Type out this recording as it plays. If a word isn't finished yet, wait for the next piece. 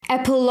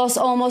Apple lost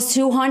almost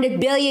 200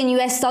 billion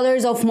US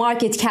dollars of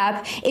market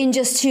cap in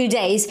just 2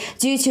 days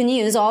due to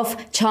news of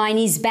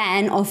Chinese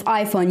ban of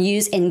iPhone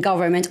use in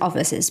government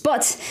offices.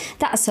 But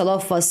that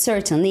sell-off was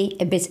certainly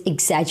a bit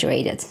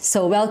exaggerated.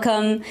 So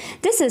welcome,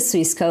 this is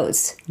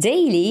Swissquote's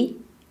Daily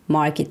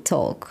Market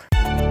Talk.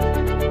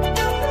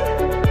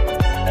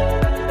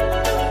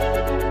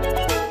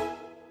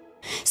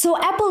 So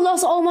Apple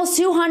lost almost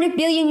 200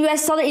 billion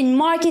US dollar in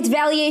market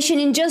valuation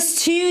in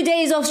just 2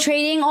 days of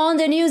trading on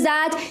the news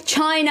that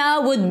China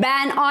would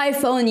ban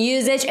iPhone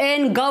usage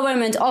in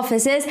government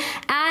offices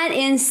and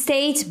in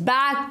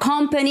state-backed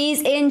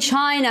companies in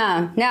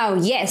China. Now,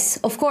 yes,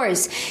 of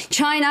course,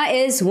 China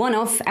is one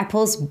of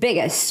Apple's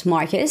biggest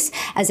markets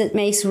as it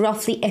makes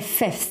roughly a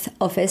fifth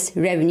of its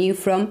revenue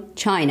from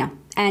China.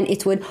 And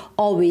it would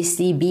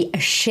obviously be a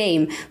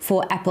shame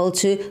for Apple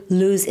to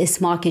lose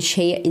its market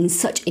share in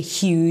such a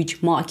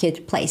huge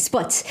marketplace.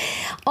 But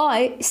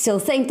I still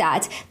think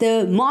that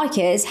the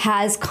market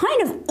has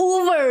kind of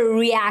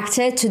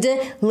overreacted to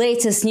the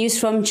latest news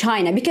from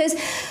China, because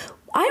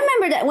I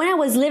remember that when I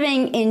was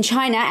living in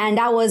China, and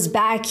that was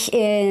back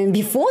in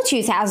before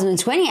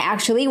 2020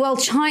 actually, well,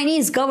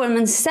 Chinese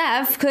government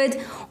staff could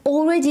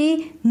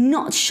already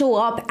not show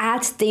up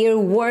at their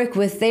work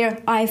with their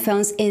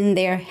iPhones in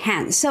their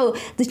hands. So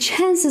the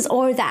chances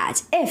are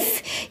that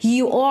if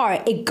you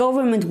are a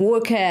government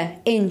worker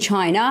in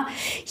China,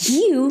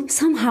 you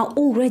somehow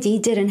already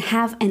didn't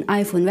have an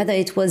iPhone, whether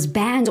it was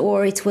banned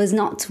or it was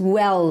not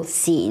well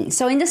seen.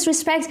 So in this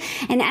respect,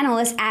 an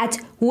analyst at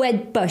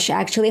Wedbush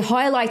actually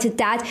highlighted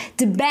that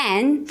the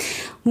ban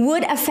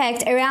would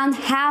affect around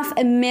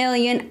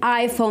 500,000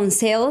 iPhone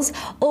sales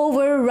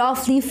over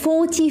roughly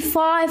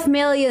 45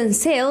 million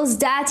sales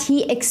that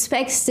he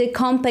expects the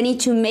company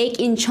to make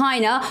in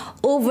China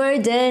over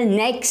the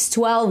next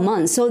 12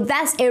 months. So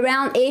that's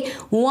around a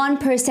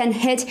 1%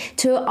 hit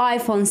to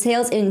iPhone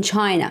sales in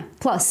China.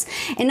 Plus,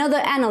 another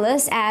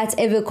analyst at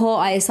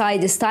Evercore ISI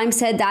this time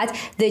said that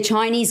the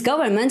Chinese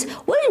government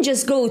wouldn't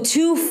just go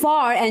too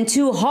far and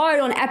too hard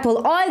on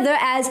Apple either,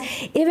 as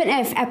even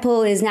if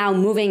Apple is now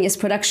moving its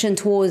production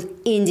towards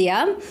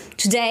India,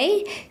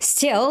 today,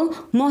 still,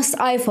 most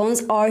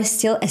iPhones are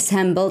still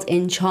assembled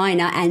in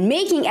China, and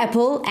making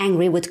Apple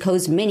angry would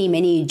cause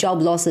many job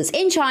losses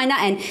in China.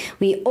 And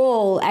we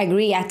all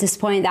agree at this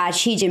point that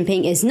Xi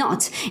Jinping is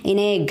not in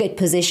a good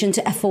position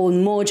to afford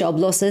more job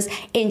losses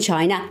in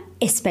China,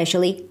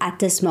 especially at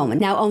this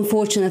moment. Now,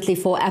 unfortunately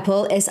for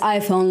Apple, its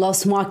iPhone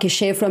lost market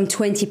share from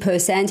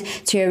 20%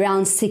 to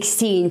around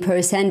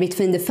 16%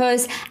 between the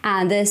first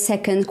and the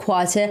second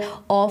quarter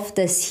of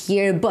this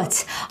year.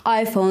 But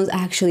iPhone's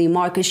actually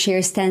market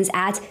share stands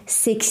at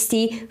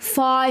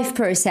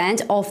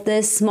 65% of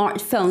the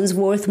smartphones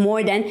worth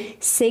more than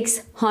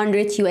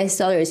 $600 US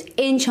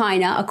in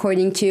China,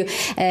 according to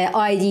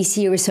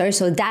IDC research.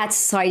 So that's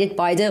cited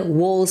by the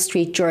Wall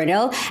Street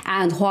Journal.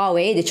 And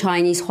Huawei, the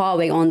Chinese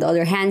Huawei, on the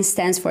other hand,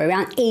 stands for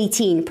around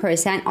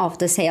 18% of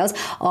the sales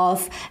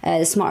of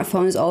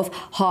smartphones of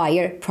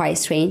higher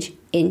price range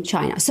in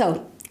China.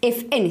 So,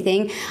 if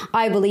anything,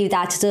 I believe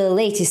that the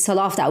latest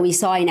sell-off that we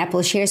saw in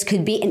Apple shares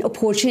could be an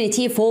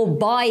opportunity for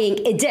buying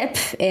a dip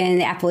in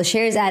Apple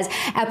shares, as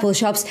Apple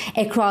shops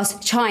across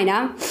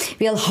China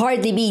will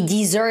hardly be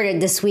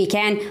deserted this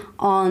weekend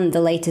on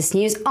the latest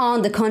news.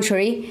 On the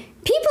contrary,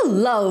 people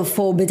love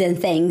forbidden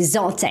things,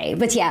 don't they?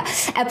 But yeah,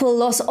 Apple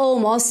lost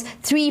almost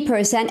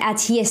 3%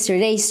 at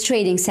yesterday's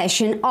trading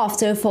session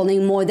after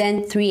falling more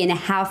than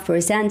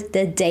 3.5%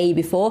 the day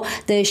before.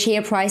 The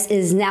share price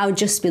is now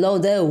just below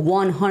the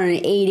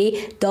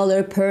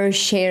 $180 per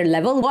share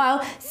level, while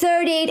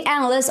 38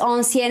 analysts on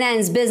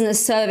CNN's business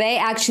survey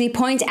actually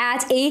point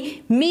at a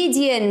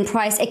median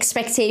price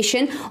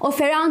expectation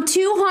of around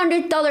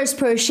 $200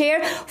 per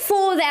share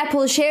for the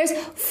Apple shares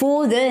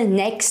for the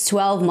next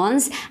 12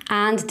 months,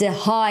 and the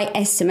high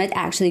estimate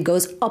actually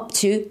goes up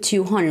to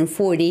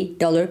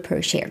 $240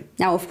 per share.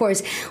 Now, of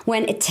course,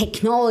 when a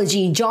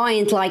technology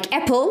giant like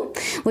Apple,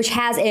 which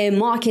has a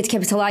market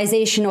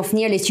capitalization of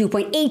nearly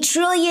 2.8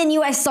 trillion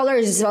US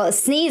dollars,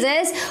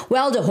 sneezes,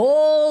 well, the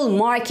whole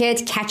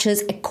market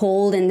catches a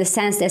cold, in the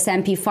sense the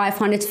S&P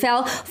 500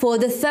 fell for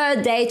the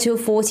third day to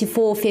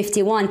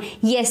 44.51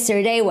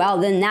 yesterday, while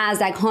the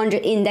Nasdaq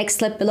 100 index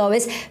slipped below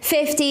its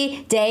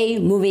 50-day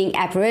moving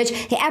average.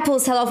 The Apple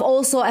sell-off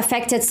also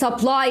affected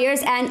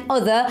suppliers and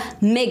other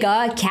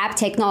mega cap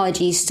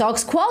technology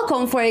stocks.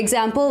 Qualcomm, for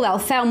example, well,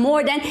 fell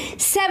more than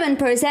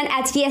 7%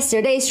 at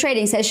yesterday's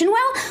trading session,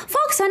 while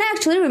Foxconn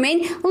actually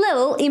remained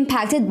little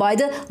impacted by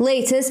the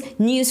latest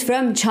news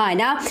from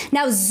China.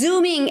 Now,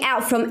 zooming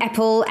out from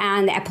Apple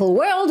and the Apple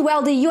world,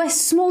 well, the US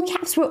small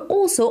caps were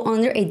also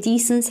under a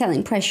decent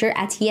selling pressure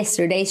at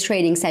yesterday's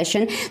trading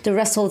session. The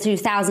Russell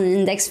 2000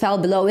 index fell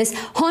below its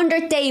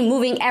 100-day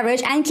moving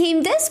average and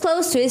came this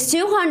close to its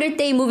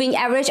 200-day moving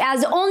average,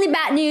 as the only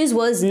bad news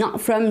was not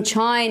from from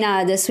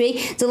China this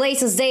week. The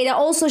latest data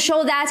also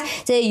show that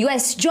the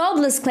US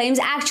jobless claims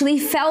actually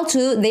fell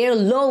to their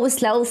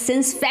lowest level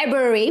since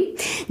February,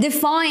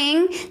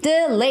 defying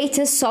the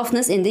latest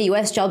softness in the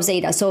US jobs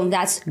data. So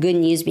that's good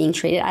news being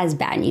treated as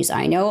bad news.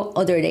 I know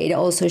other data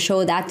also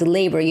show that the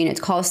labor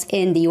unit cost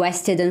in the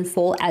US didn't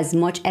fall as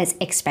much as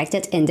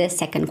expected in the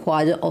second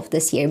quarter of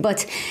this year.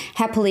 But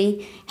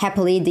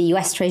happily, the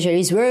US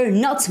treasuries were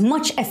not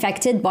much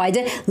affected by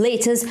the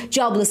latest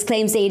jobless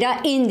claims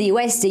data in the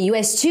US. The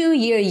US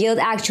 2-year yield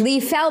actually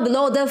fell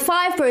below the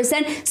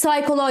 5%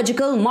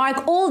 psychological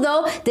mark,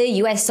 although the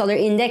US dollar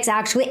index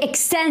actually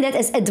extended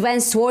its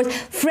advance toward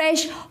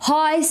fresh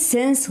highs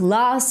since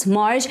last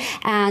March.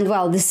 And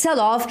well, the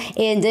sell-off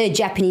in the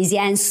Japanese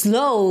yen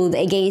slowed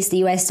against the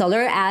US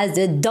dollar as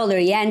the dollar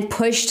yen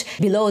pushed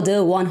below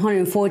the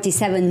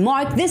 147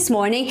 mark this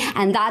morning,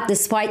 and that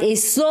despite a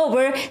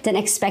slower than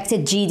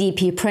expected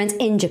GDP print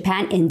in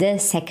Japan in the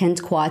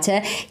second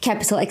quarter.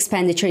 Capital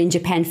expenditure in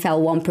Japan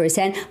fell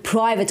 1%,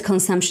 private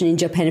consumption in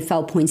Japan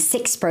fell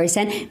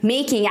 0.6%,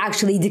 making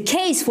actually the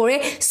case for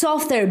a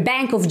softer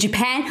Bank of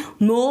Japan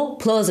more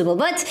plausible.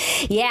 But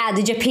yeah,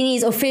 the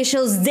Japanese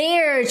officials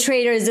dared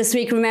traders this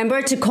week,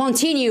 remember, to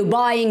continue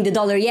buying the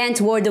dollar yen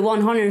toward the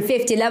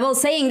 150 level,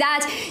 saying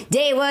that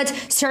they would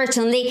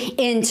certainly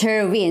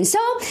intervene. So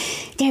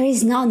there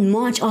is not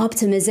much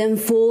optimism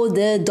for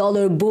the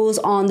dollar bulls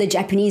on the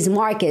Japanese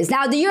markets.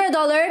 Now the euro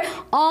dollar,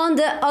 on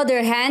the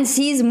other hand,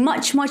 sees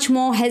much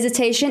more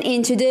hesitation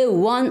into the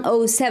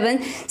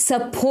 107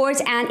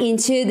 support and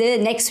into the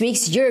next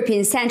week's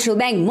European Central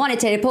Bank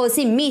monetary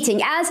policy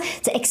meeting, as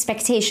the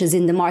expectations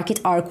in the market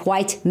are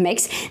quite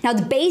mixed. Now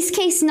the base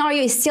case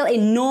scenario is still a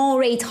no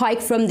rate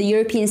hike from the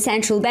European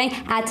Central Bank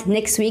at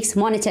next week's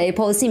monetary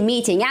policy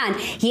meeting, and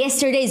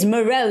yesterday's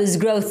morose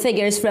growth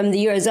figures from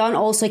the Eurozone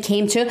also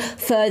came to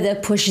further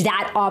push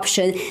that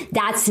option,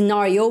 that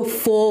scenario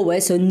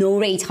forward. So no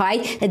rate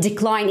hike, a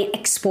decline in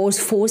exports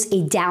forced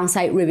a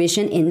downside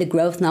revision in the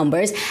growth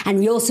numbers. And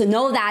we also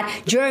know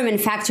that German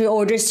factory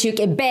orders took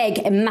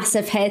a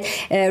massive hit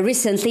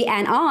recently,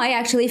 and I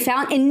actually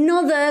found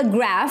another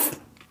graph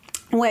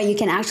where you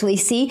can actually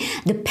see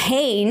the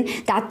pain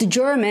that the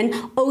German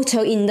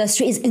auto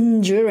industry is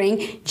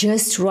enduring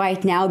just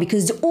right now,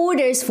 because the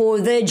orders for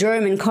the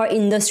German car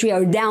industry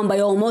are down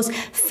by almost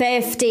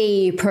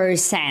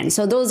 50%.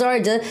 So those are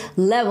the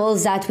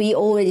levels that we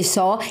already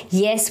saw,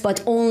 yes,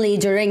 but only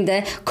during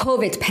the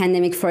COVID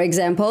pandemic, for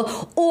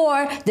example,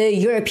 or the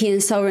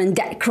European sovereign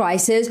debt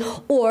crisis,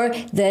 or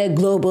the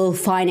global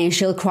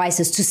financial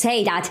crisis, to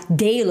say that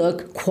they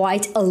look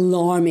quite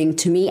alarming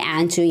to me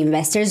and to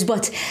investors.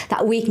 But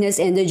that weakness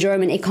in the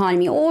German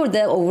economy or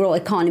the overall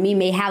economy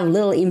may have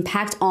little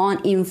impact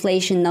on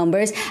inflation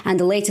numbers, and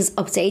the latest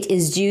update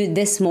is due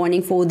this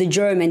morning for the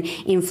German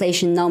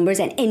inflation numbers,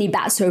 and any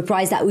bad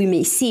surprise that we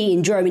may see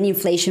in German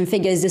inflation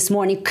figures this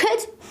morning could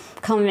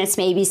convince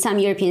maybe some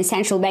European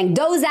Central Bank,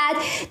 those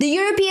that the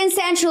European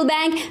Central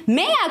Bank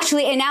may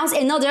actually announce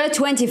another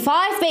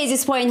 25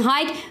 basis point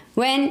hike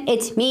when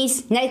it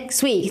meets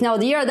next week. Now,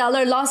 the euro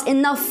dollar lost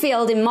enough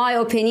field in my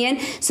opinion,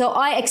 so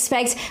I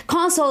expect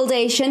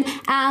consolidation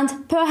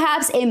and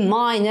perhaps a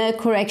minor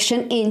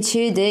correction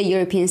into the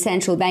European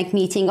Central Bank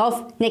meeting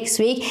of next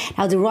week.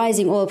 Now, the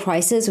rising oil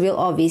prices will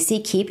obviously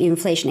keep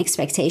inflation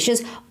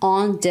expectations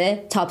on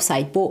the top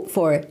side, both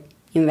for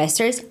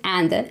investors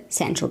and the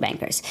central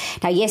bankers.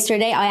 Now,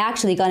 yesterday I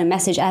actually got a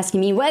message asking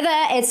me whether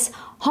it's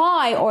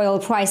high oil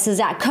prices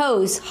that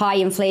cause high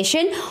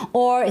inflation,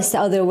 or it's the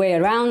other way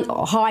around,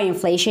 high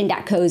inflation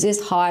that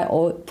causes high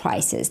oil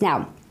prices.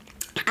 Now,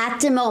 at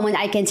the moment,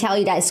 I can tell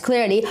you that it's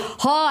clearly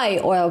high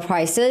oil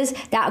prices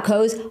that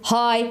cause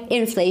high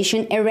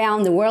inflation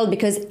around the world,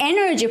 because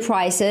energy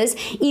prices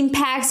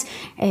impact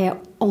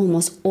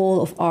almost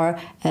all of our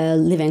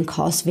living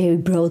costs very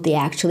broadly,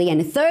 actually.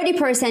 And a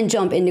 30%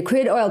 jump in the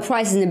crude oil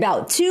prices in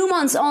about 2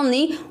 months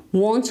only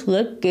won't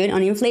look good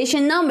on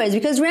inflation numbers,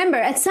 because remember,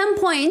 at some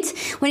point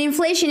when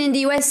inflation in the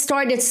US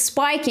started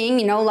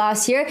spiking,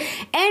 last year,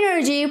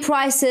 energy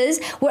prices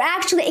were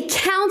actually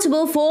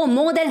accountable for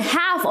more than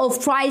half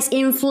of price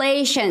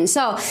inflation.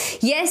 So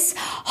yes,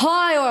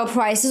 high oil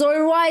prices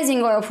or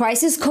rising oil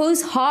prices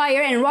cause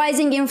higher and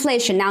rising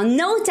inflation. Now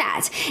note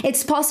that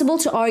it's possible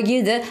to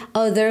argue the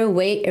other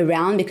way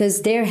around,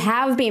 because there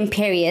have been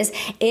periods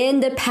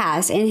in the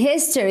past, in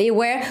history,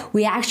 where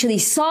we actually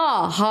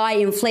saw high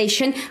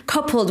inflation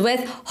coupled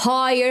with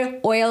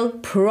higher oil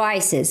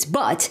prices.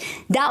 But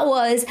that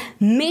was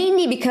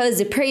mainly because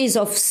the periods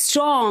of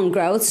strong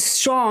growth,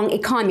 strong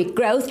economic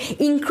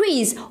growth,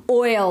 increased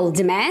oil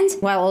demand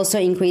while also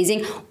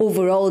increasing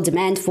overall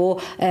demand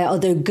for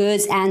other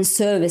goods and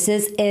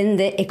services in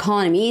the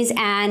economies,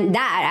 and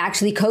that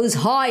actually caused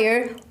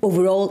higher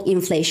overall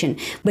inflation.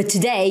 But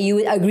today you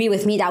would agree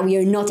with me that we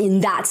are not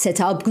in that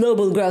setup.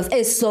 Global growth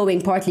is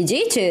slowing, partly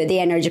due to the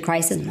energy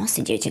crisis,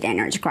 mostly due to the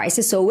energy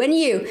crisis. So when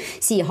you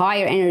see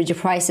higher energy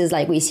prices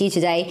like we see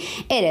today,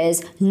 it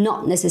is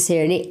not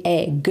necessarily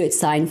a good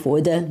sign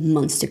for the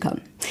months to come.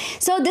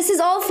 So this is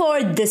all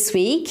for this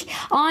week.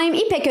 I'm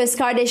İpek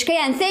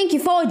Özkardeşkaya and thank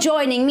you for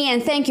joining me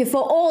and thank you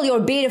for all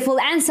your beautiful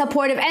and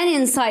supportive and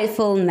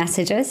insightful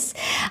messages.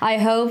 I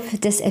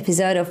hope this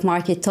episode of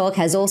Market Talk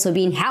has also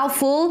been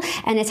helpful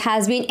and it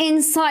has been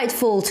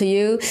insightful to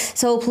you.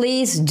 So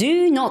please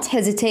do not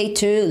hesitate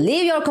to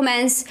leave your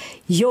comments,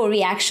 your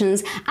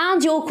reactions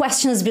and your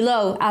questions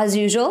below as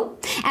usual.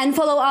 And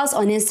follow us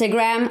on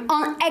Instagram,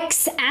 on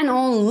X and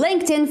on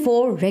LinkedIn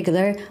for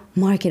regular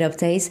market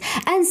updates,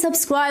 and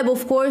subscribe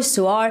of course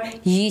to our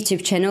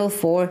YouTube channel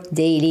for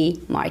daily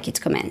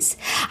market comments.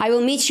 I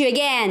will meet you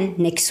again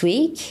next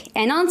week,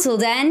 and until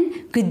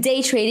then, good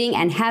day trading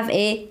and have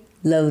a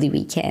lovely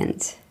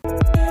weekend.